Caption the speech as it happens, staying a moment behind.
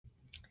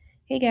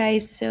Hey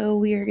guys, so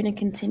we are going to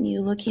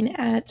continue looking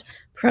at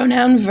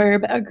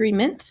pronoun-verb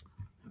agreement,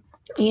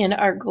 and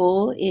our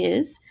goal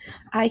is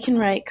I can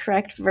write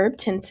correct verb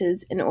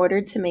tenses in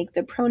order to make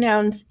the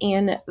pronouns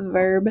and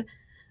verb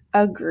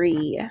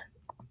agree.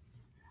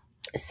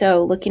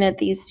 So looking at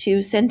these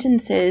two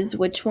sentences,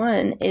 which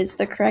one is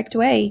the correct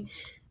way?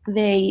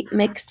 They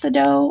mix the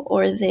dough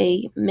or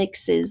they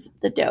mixes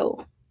the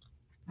dough?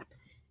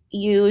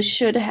 You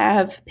should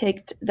have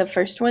picked the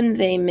first one,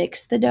 they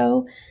mix the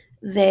dough.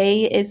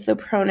 They is the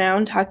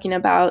pronoun talking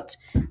about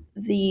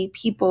the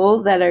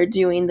people that are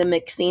doing the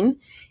mixing,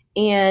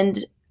 and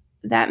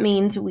that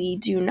means we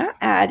do not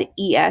add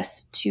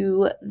es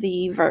to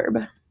the verb.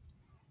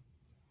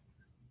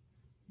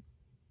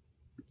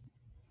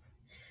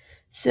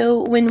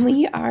 So when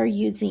we are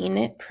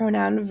using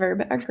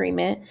pronoun-verb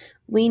agreement,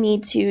 we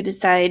need to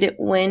decide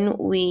when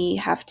we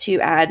have to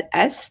add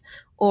s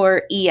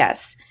or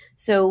es.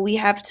 So we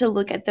have to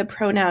look at the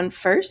pronoun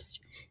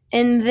first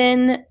and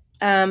then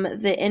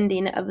the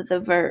ending of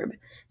the verb.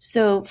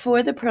 So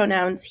for the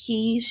pronouns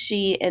he,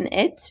 she, and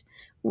it,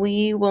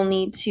 we will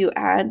need to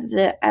add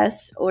the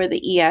s or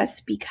the es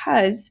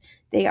because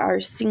they are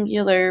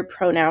singular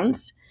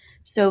pronouns.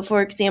 So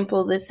for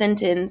example, the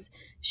sentence,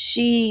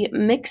 she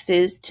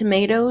mixes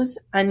tomatoes,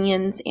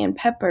 onions, and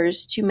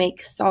peppers to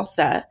make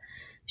salsa.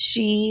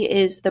 She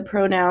is the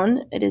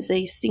pronoun. It is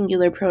a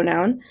singular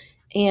pronoun.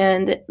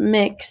 And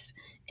mix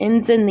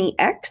ends in the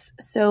X,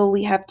 so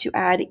we have to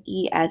add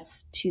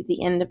ES to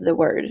the end of the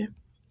word.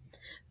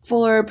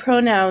 For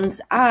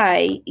pronouns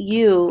I,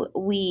 you,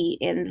 we,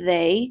 and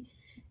they,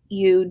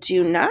 you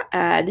do not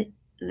add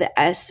the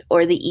S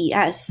or the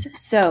ES.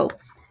 So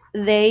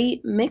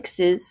they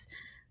mix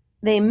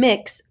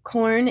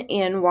corn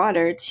and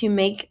water to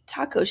make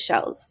taco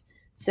shells.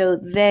 So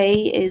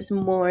they is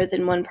more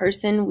than one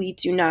person. We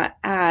do not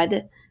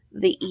add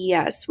the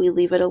ES. We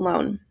leave it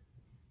alone.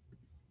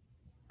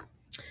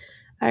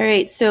 All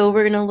right, so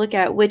we're going to look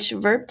at which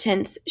verb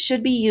tense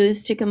should be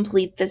used to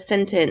complete the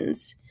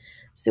sentence.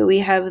 So we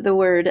have the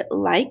word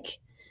like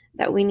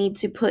that we need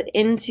to put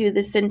into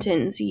the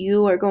sentence.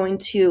 You are going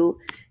to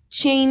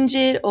change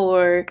it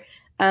or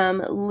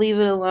leave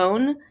it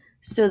alone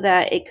so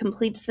that it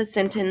completes the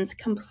sentence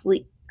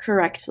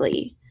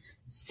correctly.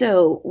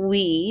 So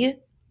we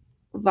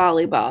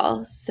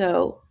volleyball.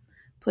 So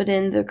put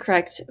in the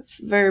correct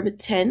verb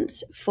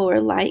tense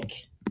for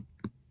like.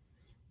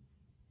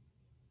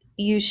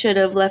 You should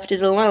have left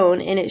it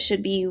alone, and it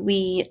should be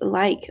we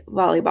like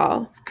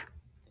volleyball.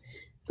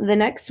 The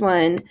next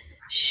one,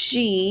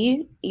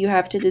 she, you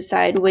have to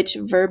decide which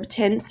verb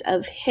tense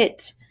of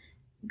hit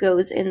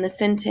goes in the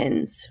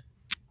sentence.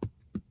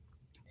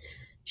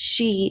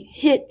 She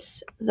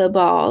hits the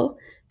ball.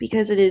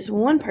 Because it is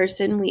one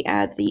person, we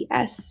add the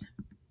S.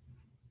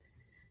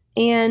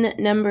 And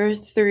number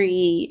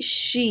 3,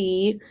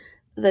 she,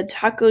 the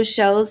taco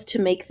shells to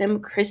make them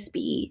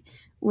crispy.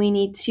 We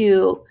need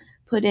to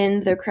put in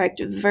the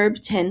correct verb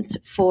tense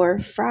for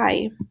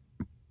fry.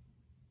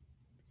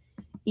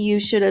 You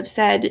should have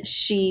said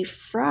she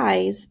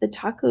fries the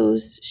taco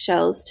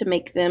shells to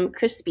make them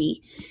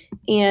crispy.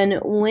 And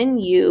when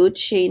you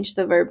change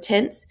the verb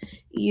tense,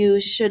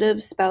 you should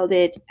have spelled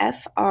it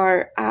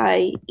F-R-I-E-S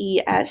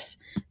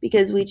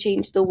because we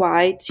changed the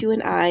Y to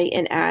an I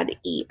and add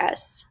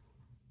E-S.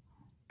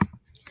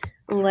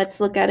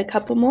 Let's look at a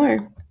couple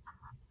more.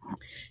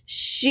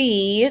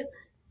 She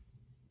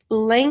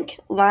blank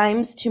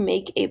limes to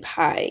make a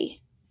pie.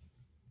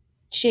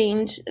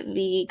 Change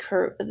the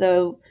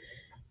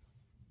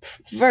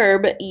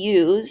verb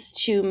used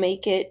to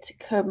make it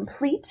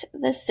complete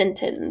the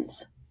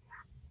sentence.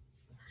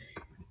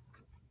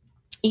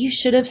 You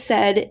should have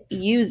said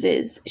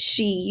uses.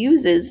 She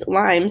uses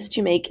limes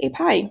to make a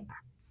pie.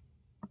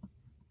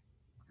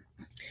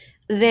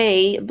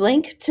 They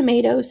blank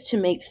tomatoes to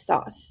make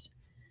sauce.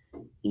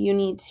 You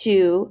need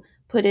to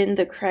put in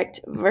the correct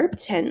verb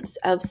tense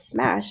of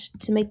smash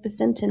to make the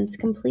sentence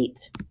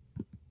complete.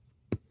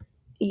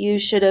 You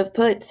should have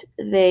put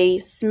they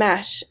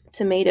smash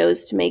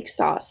tomatoes to make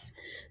sauce.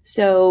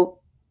 So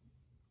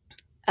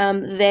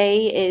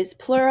they is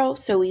plural,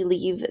 so we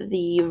leave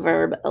the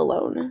verb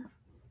alone.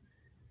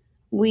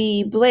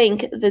 We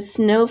blank the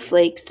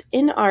snowflakes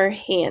in our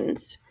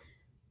hands.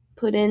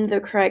 Put in the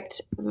correct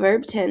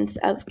verb tense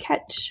of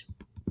catch.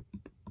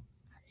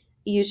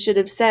 You should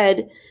have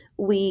said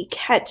we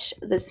catch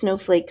the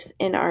snowflakes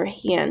in our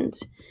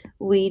hand.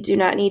 We do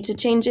not need to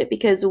change it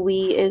because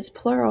we is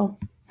plural.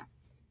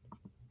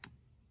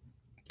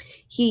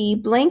 He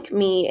blank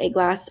me a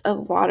glass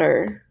of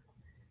water.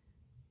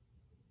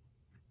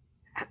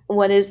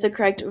 What is the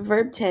correct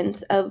verb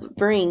tense of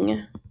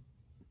bring?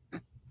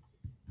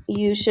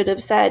 You should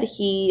have said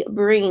he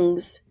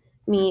brings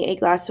me a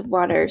glass of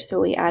water,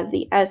 so we add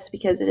the S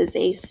because it is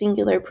a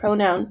singular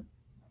pronoun.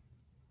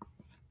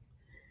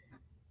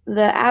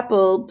 The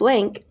apple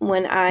blank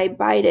when I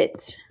bite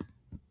it.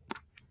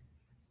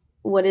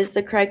 What is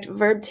the correct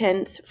verb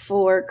tense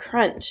for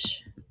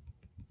crunch?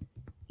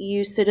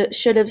 You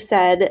should have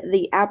said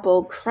the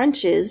apple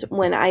crunches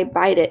when I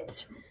bite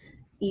it.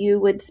 you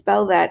would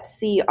spell that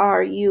crunches.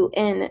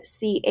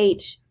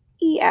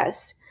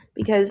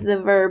 Because the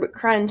verb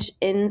crunch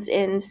ends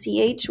in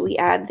ch, we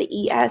add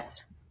the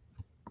es.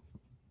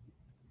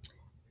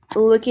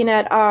 Looking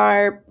at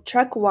our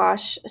truck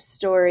wash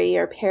story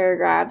or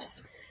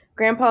paragraphs,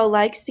 Grandpa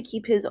likes to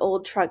keep his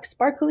old truck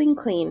sparkling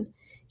clean.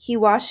 He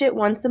washes it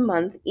once a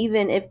month,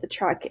 even if the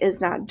truck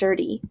is not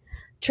dirty.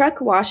 Truck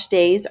wash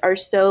days are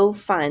so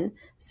fun,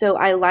 so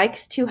I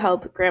likes to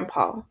help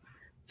Grandpa.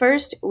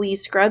 First, we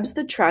scrubs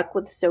the truck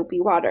with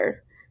soapy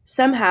water.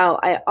 Somehow,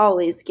 I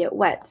always get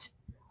wet.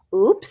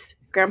 Oops,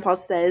 Grandpa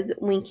says,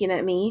 winking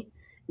at me.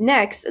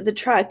 Next, the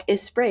truck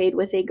is sprayed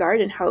with a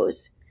garden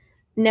hose.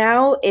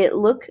 Now it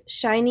look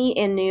shiny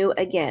and new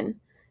again.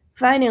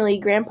 Finally,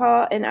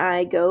 Grandpa and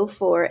I go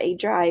for a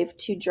drive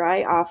to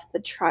dry off the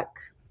truck.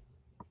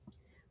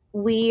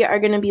 We are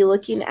going to be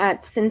looking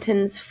at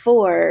sentence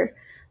 4.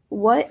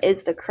 What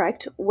is the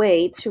correct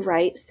way to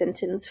write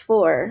sentence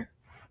 4?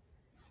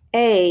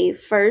 A.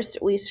 First,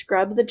 we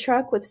scrub the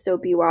truck with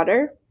soapy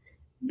water.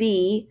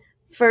 B.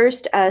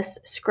 First, us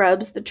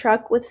scrubs the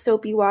truck with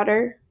soapy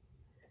water.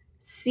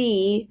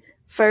 C.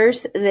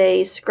 First,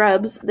 they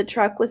scrubs the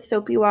truck with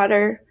soapy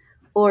water.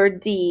 Or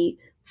D.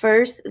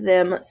 First,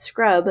 them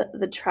scrub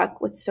the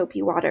truck with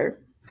soapy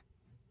water.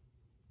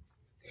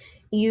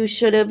 You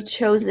should have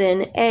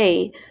chosen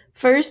A.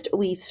 First,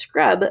 we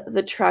scrub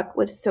the truck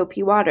with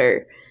soapy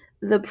water.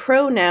 The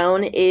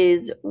pronoun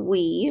is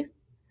we,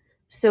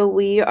 so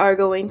we are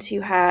going to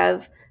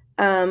have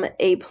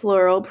a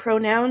plural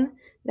pronoun.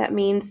 That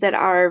means that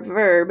our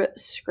verb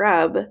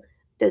scrub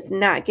does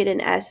not get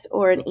an S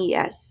or an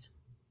ES.